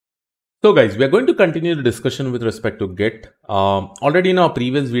So guys, we are going to continue the discussion with respect to Git. Already in our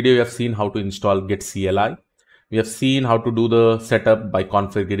previous video, we have seen how to install Git CLI. We have seen how to do the setup by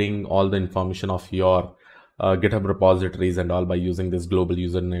configuring all the information of your GitHub repositories and all by using this global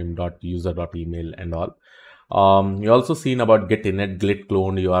username .user.email and all. We also seen about Git init, Git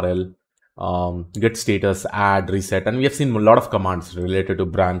clone URL, Git status, add, reset, and we have seen a lot of commands related to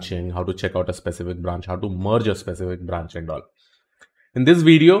branching, how to check out a specific branch, how to merge a specific branch and all. In this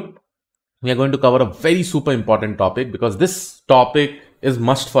video, we are going to cover a very super important topic because this topic is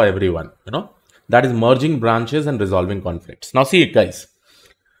must for everyone, that is merging branches and resolving conflicts. Now see it guys,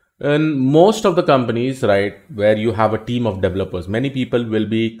 in most of the companies, right, where you have a team of developers, many people will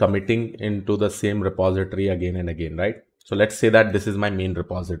be committing into the same repository again and again, right? So let's say that this is my main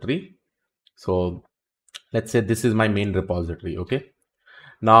repository. So let's say this is my main repository. Okay.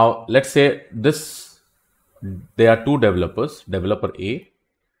 Now let's say there are two developers, developer A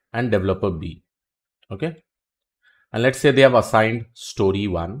and developer B. Okay. And let's say they have assigned story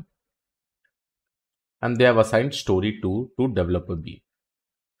 1 and they have assigned story 2 to developer B.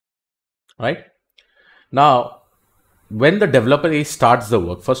 Right. Now, when the developer A starts the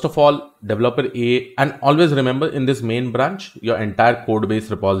work, first of all, developer A, and always remember in this main branch, your entire code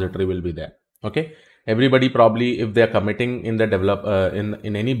base repository will be there. Okay. Everybody probably, if they are committing in the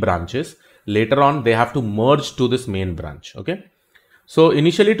in any branches, later on, they have to merge to this main branch. Okay. So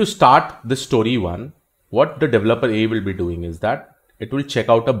initially to start this story 1, what the developer A will be doing is that it will check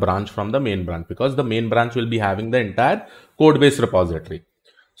out a branch from the main branch because the main branch will be having the entire code base repository.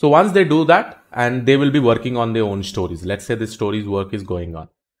 So once they do that, and they will be working on their own stories. Let's say this story's work is going on.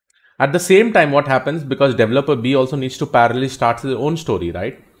 At the same time, what happens, because developer B also needs to parallelly start his own story,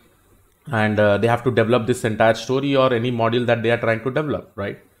 right? And they have to develop this entire story or any module that they are trying to develop,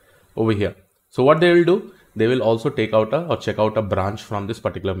 right? Over here. So what they will do, they will also take out or check out a branch from this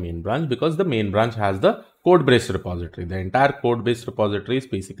particular main branch because the main branch has the code base repository. The entire code base repository is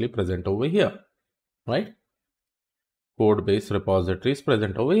basically present over here, right? Code base repository is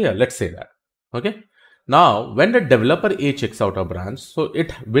present over here. Let's say that. Okay. Now, when the developer A checks out a branch, so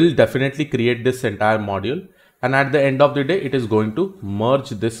it will definitely create this entire module. And at the end of the day, it is going to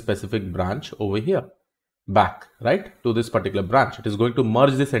merge this specific branch over here back, right, to this particular branch. It is going to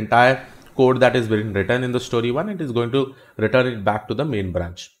merge this entire code that is being written in the story 1. It is going to return it back to the main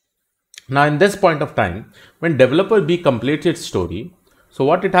branch. Now, in this point of time, when developer B completes its story, so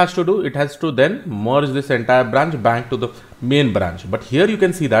what it has to do, it has to then merge this entire branch back to the main branch. But here you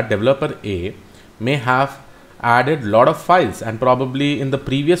can see that developer A may have added a lot of files, and probably in the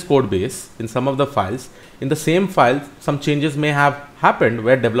previous code base, in some of the files, in the same file, some changes may have happened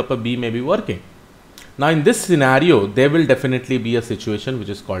where developer B may be working. Now in this scenario, there will definitely be a situation which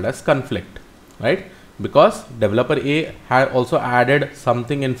is called as conflict, right? Because developer A had also added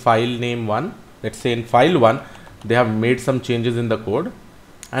something in file name 1. Let's say in file 1, they have made some changes in the code,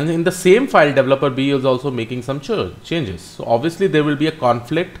 and in the same file, developer B is also making some changes. So obviously there will be a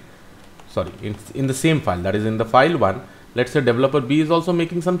conflict. Sorry, in the same file, that is in the file 1, let's say developer B is also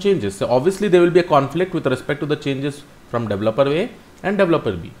making some changes. So obviously there will be a conflict with respect to the changes from developer A and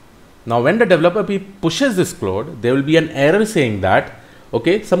developer B. Now when the developer B pushes this code, there will be an error saying that,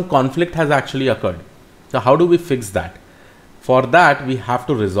 okay, some conflict has actually occurred. So how do we fix that? For that, we have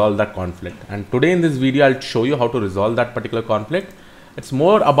to resolve that conflict. And today in this video, I'll show you how to resolve that particular conflict. It's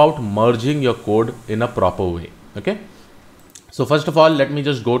more about merging your code in a proper way. Okay. So first of all, let me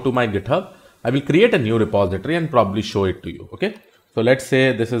just go to my GitHub. I will create a new repository and probably show it to you. Okay. So let's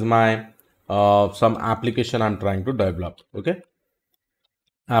say this is my some application I'm trying to develop. Okay.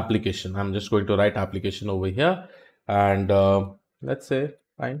 Application. I'm just going to write application over here, and let's say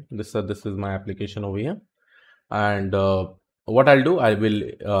fine. This is my application over here, and what I'll do, I will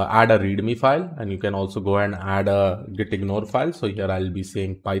add a README file, and you can also go and add a git ignore file. So here I'll be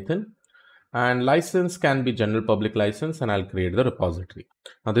saying Python. And license can be general public license, and I'll create the repository.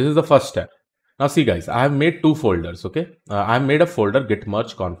 Now this is the first step. Now see guys, I have made two folders. Okay. I have made a folder git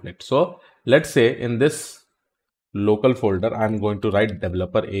merge conflict. So let's say in this local folder, I'm going to write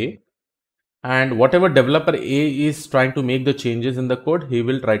developer A, and whatever developer A is trying to make the changes in the code, he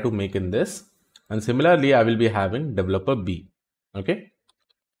will try to make in this. And similarly, I will be having developer B. Okay.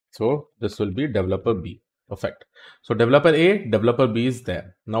 So this will be developer B. Perfect. So developer A, developer B is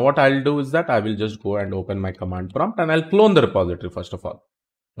there. Now what I'll do is that I will just go and open my command prompt, and I'll clone the repository first of all.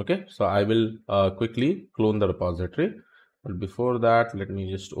 Okay. So I will quickly clone the repository. But before that, let me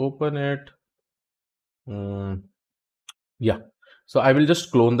just open it. Yeah. So I will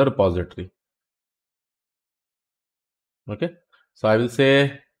just clone the repository. Okay. So I will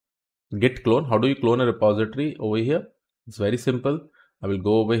say git clone. How do you clone a repository over here? It's very simple. I will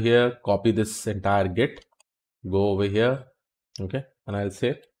go over here, copy this entire Git, go over here, okay, and I'll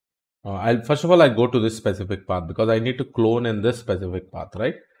say, I'll first of all, I'll go to this specific path because I need to clone in this specific path,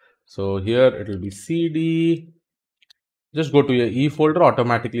 right? So here it will be CD. Just go to your E folder,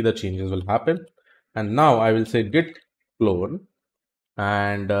 automatically the changes will happen. And now I will say git clone,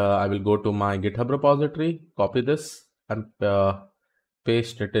 and I will go to my GitHub repository, copy this and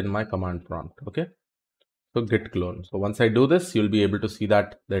paste it in my command prompt. Okay. So git clone. So once I do this, you'll be able to see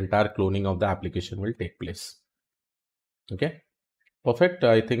that the entire cloning of the application will take place. Okay. Perfect.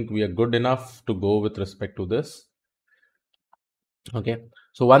 I think we are good enough to go with respect to this. Okay.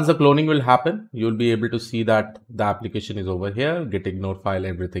 So once the cloning will happen, you'll be able to see that the application is over here, git ignore file,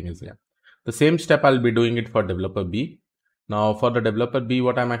 everything is there. The same step I'll be doing it for developer B. Now for the developer B,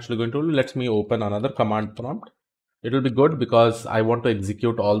 what I'm actually going to do, let me open another command prompt. It will be good because I want to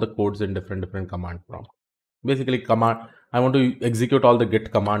execute all the codes in different command prompt. Basically I want to execute all the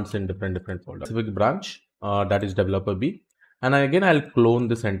git commands in different folders. Specific branch that is developer B. And again, I'll clone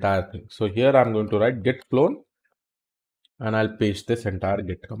this entire thing. So here I'm going to write git clone and I'll paste this entire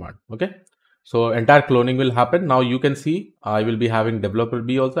git command. Okay. So entire cloning will happen. Now you can see I will be having developer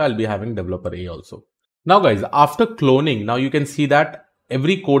B also. I'll be having developer A also. Now guys, after cloning, now you can see that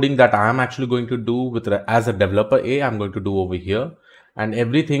every coding that I am actually going to do with as a developer A, I'm going to do over here. And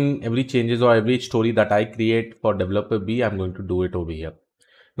everything, every changes or every story that I create for developer B, I'm going to do it over here.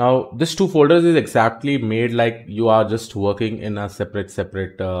 Now this two folders is exactly made like you are just working in a separate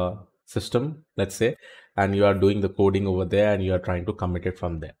system, let's say, and you are doing the coding over there and you are trying to commit it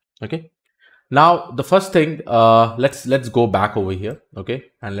from there. Okay. Now the first thing, let's go back over here. Okay.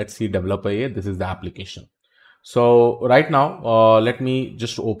 And let's see developer A. This is the application. So right now, let me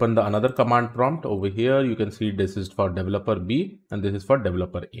just open the another command prompt over here. You can see this is for developer B and this is for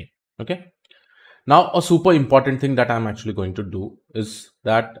developer A. Okay. Now a super important thing that I'm actually going to do is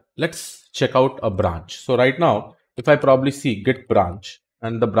that let's check out a branch. So right now, if I probably see git branch,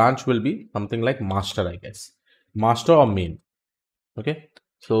 and the branch will be something like master, I guess, master or main. Okay.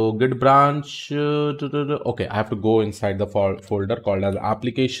 So git branch, okay, I have to go inside the folder called as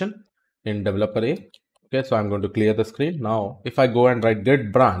application in developer A. Okay, so I'm going to clear the screen. Now, if I go and write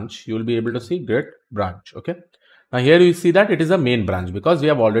git branch, you will be able to see git branch. Okay. Now here you see that it is a main branch because we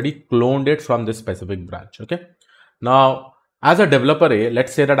have already cloned it from this specific branch. Okay. Now, as a developer A,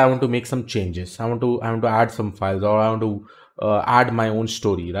 let's say that I want to make some changes. I want to add some files, or I want to add my own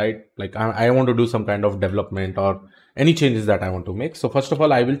story, right? Like I want to do some kind of development or any changes that I want to make. So first of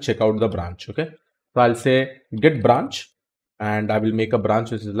all, I will check out the branch. Okay. So I'll say git branch and I will make a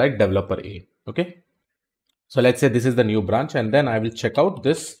branch which is like developer A. Okay. So let's say this is the new branch, and then I will check out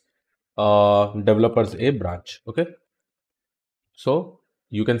this developers A branch. Okay. So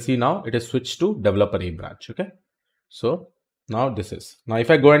you can see now it is switched to developer A branch. Okay. So now this is, now if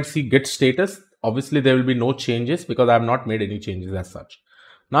I go and see git status, obviously there will be no changes because I have not made any changes as such.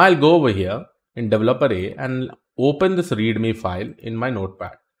 Now I'll go over here in developer A and open this readme file in my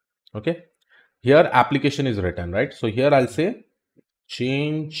notepad. Okay. Here application is written, right? So here I'll say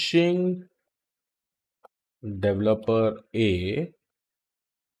changing developer A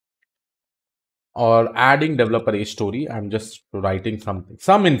or adding developer A story. I'm just writing something,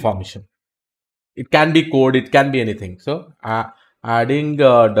 some information. It can be code, it can be anything. So adding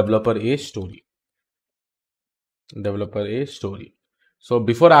developer A story. Developer A story. So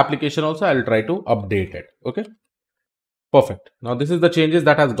before application also, I'll try to update it. Okay. Perfect. Now this is the changes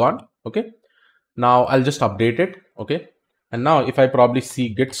that has gone. Okay. Now I'll just update it. Okay. And now if I probably see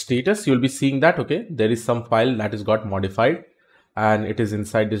git status, you'll be seeing that, okay, there is some file that is got modified and it is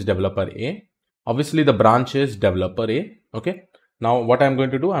inside this developer A. Obviously the branch is developer A. Okay. Now what I'm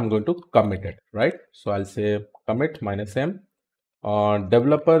going to do, I'm going to commit it, right? So I'll say commit -m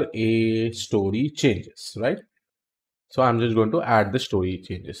developer A story changes, right? So I'm just going to add the story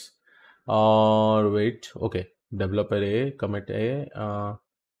changes. Or wait, okay, developer A, commit A.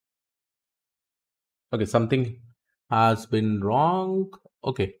 Okay, something has been wrong.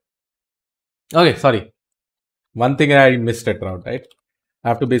 Okay. Okay, sorry. One thing I missed it out, right? I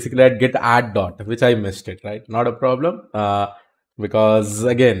have to basically get add dot, which I missed it, right? Not a problem. Because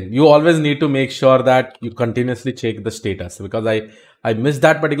again, you always need to make sure that you continuously check the status, because I missed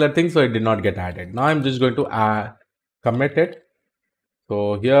that particular thing, so it did not get added. Now I'm just going to commit it.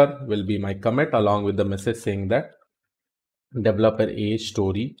 So here will be my commit along with the message saying that developer A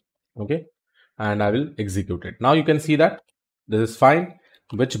story. Okay. And I will execute it. Now you can see that this is fine.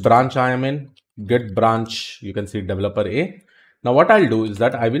 Which branch I am in? Git branch. You can see developer A. Now what I'll do is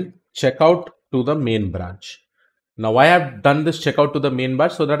that I will check out to the main branch. Now I have done this checkout to the main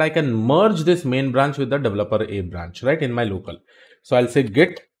branch so that I can merge this main branch with the developer A branch, right, in my local. So I'll say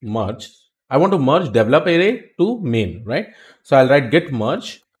git merge. I want to merge developer A to main, right? So I'll write git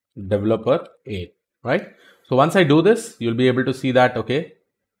merge developer A, right? So once I do this, you'll be able to see that, okay,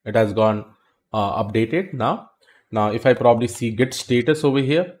 it has gone updated now. Now, if I probably see git status over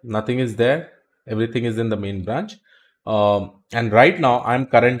here, nothing is there. Everything is in the main branch. And right now I'm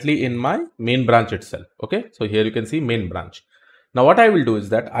currently in my main branch itself. Okay. So here you can see main branch. Now what I will do is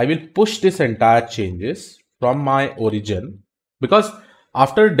that I will push this entire changes from my origin, because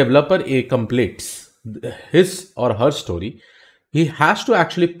after developer A completes his or her story, he has to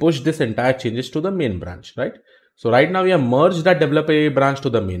actually push this entire changes to the main branch, right? So right now we have merged that developer A branch to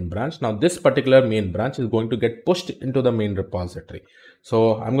the main branch. Now this particular main branch is going to get pushed into the main repository.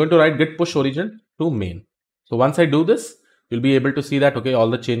 So I'm going to write git push origin to main. So once I do this, you'll be able to see that, okay, all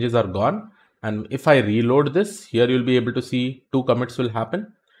the changes are gone. And if I reload this, here you'll be able to see 2 commits will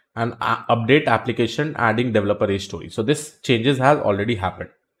happen and update application adding developer A story. So this changes has already happened.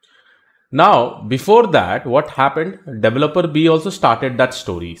 Now, before that, what happened? Developer B also started that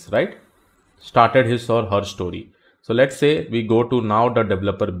stories, right? Started his or her story. So let's say we go to now the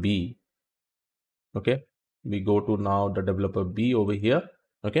developer B. Okay. We go to now the developer B over here.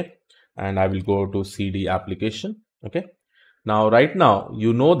 Okay. And I will go to CD application. Okay. Now, right now,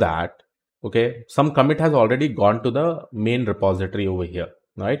 you know that, okay, some commit has already gone to the main repository over here,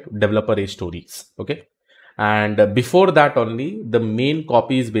 right? Developer A stories. Okay. And before that only, the main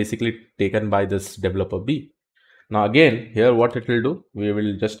copy is basically taken by this developer B. Now again, here what it will do, we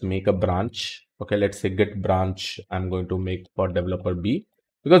will just make a branch. Okay, let's say git branch I'm going to make for developer B,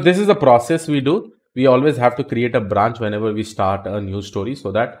 because this is the process we do. We always have to create a branch whenever we start a new story,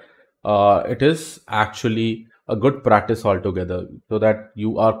 so that it is actually a good practice altogether, so that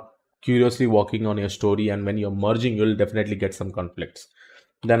you are curiously working on your story, and when you're merging, you'll definitely get some conflicts.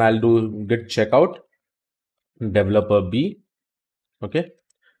 Then I'll do git checkout developer B. Okay.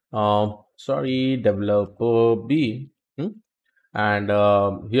 Sorry, developer B. And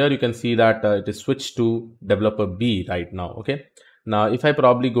here you can see that it is switched to developer B right now. Okay. Now, if I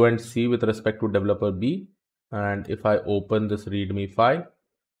probably go and see with respect to developer B, and if I open this README file,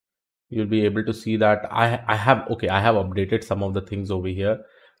 you'll be able to see that I have updated some of the things over here,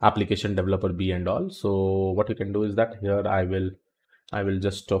 application developer B and all. So what you can do is that here I will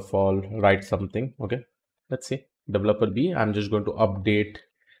just of all write something. Okay. Let's see developer B. I'm just going to update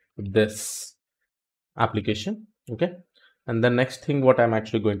this application. Okay. And the next thing what I'm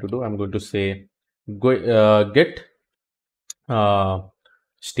actually going to do, I'm going to say git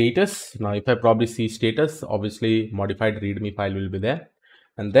status. Now if I probably see status, obviously modified readme file will be there,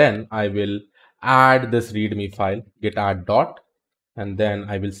 and then I will add this readme file, git add dot, and then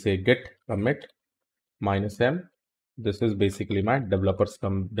I will say git commit -m. This is basically my developer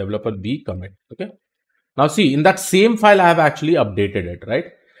B commit. Okay. Now see, in that same file I have actually updated it, right?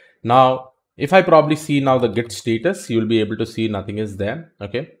 Now if I probably see now the git status, you will be able to see nothing is there.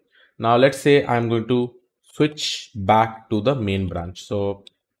 Okay. Now let's say I'm going to switch back to the main branch. So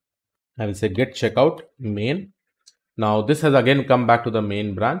I will say git checkout main. Now this has again come back to the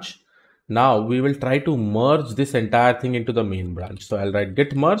main branch. Now we will try to merge this entire thing into the main branch. So I'll write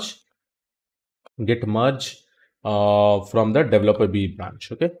git merge from the developer B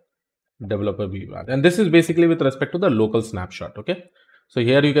branch. Okay. Developer B branch. And this is basically with respect to the local snapshot. Okay. So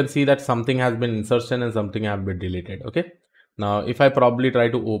here you can see that something has been insertion and something have been deleted. Okay. Now, if I probably try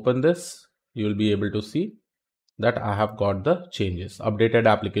to open this, you will be able to see that I have got the changes. Updated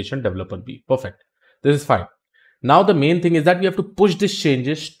application developer B. Perfect. This is fine. Now, the main thing is that we have to push these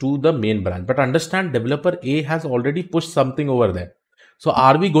changes to the main branch. But understand, developer A has already pushed something over there. So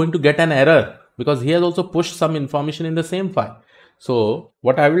are we going to get an error? Because he has also pushed some information in the same file. So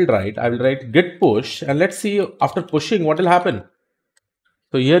what I will write git push, and let's see after pushing what will happen.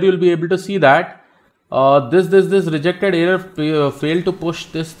 So here you will be able to see that this rejected error failed to push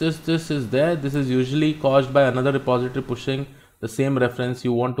this is there. This is usually caused by another repository pushing the same reference.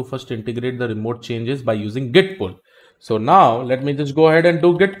 You want to first integrate the remote changes by using git pull. So now let me just go ahead and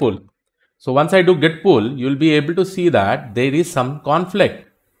do git pull. So once I do git pull, you will be able to see that there is some conflict,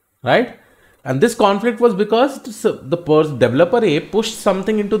 right? And this conflict was because the developer A pushed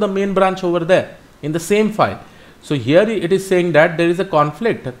something into the main branch over there in the same file. So here it is saying that there is a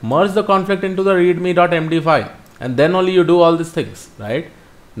conflict. Merge the conflict into the readme.md file, and then only you do all these things, right?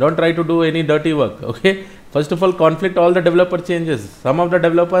 Don't try to do any dirty work. Okay. First of all, conflict all the developer changes. Some of the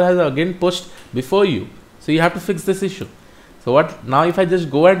developer has again pushed before you. So you have to fix this issue. So what now, if I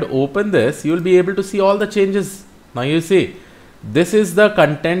just go and open this, you will be able to see all the changes. Now you see, this is the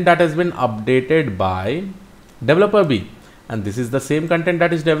content that has been updated by developer B. And this is the same content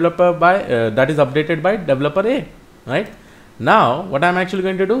that is updated by developer A, right? Now what I'm actually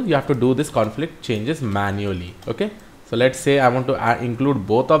going to do, you have to do this conflict changes manually. Okay, so let's say I want to include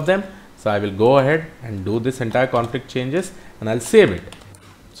both of them. So I will go ahead and do this entire conflict changes and I'll save it.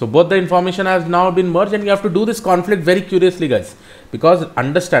 So both the information has now been merged, and you have to do this conflict very curiously, guys, because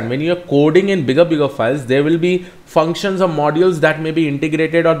understand, when you're coding in bigger files, there will be functions or modules that may be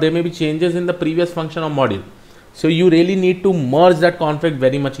integrated, or there may be changes in the previous function or module. So you really need to merge that conflict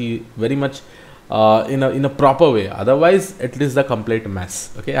very much in a proper way. Otherwise it is a complete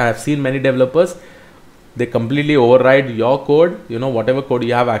mess. Okay, I have seen many developers, they completely override your code, whatever code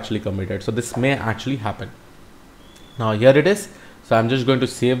you have actually committed. So this may actually happen. Now here it is. So I'm just going to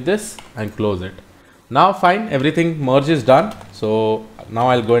save this and close it. Now fine, everything merge is done. So now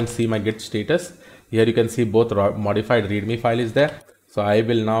I'll go and see my git status. Here you can see both modified readme file is there. So I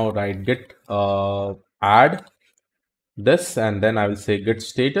will now write git add this, and then I will say git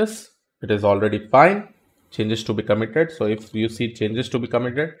status. It is already fine. Changes to be committed. So if you see changes to be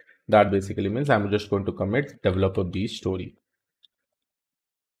committed, that basically means I'm just going to commit developer B story.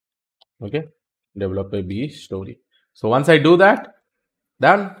 Okay, developer B story. So once I do that,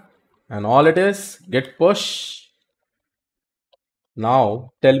 done, and all it is git push.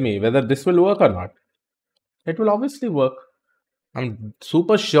 Now tell me whether this will work or not. It will obviously work. I'm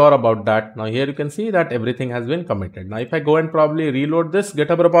super sure about that. Now here you can see that everything has been committed. Now if I go and probably reload this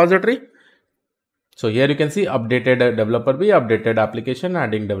GitHub repository, so here you can see updated developer B, updated application,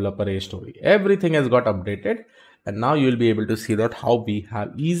 adding developer A story. Everything has got updated, and now you will be able to see that how we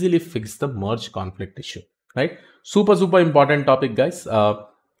have easily fixed the merge conflict issue, right? Super important topic, guys.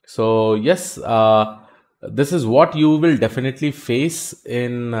 So yes, this is what you will definitely face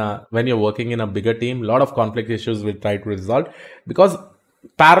in when you're working in a bigger team. A lot of conflict issues will try to resolve, because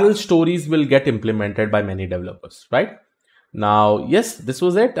parallel stories will get implemented by many developers, right? Now yes, this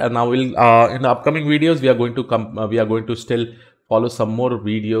was it, and now we'll in the upcoming videos we are going to we are going to still follow some more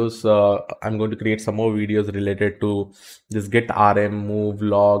videos. I'm going to create some more videos related to this git rm, move,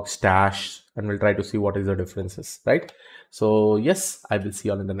 log, stash, and we'll try to see what is the differences, right? So yes, I will see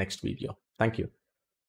you all in the next video. Thank you.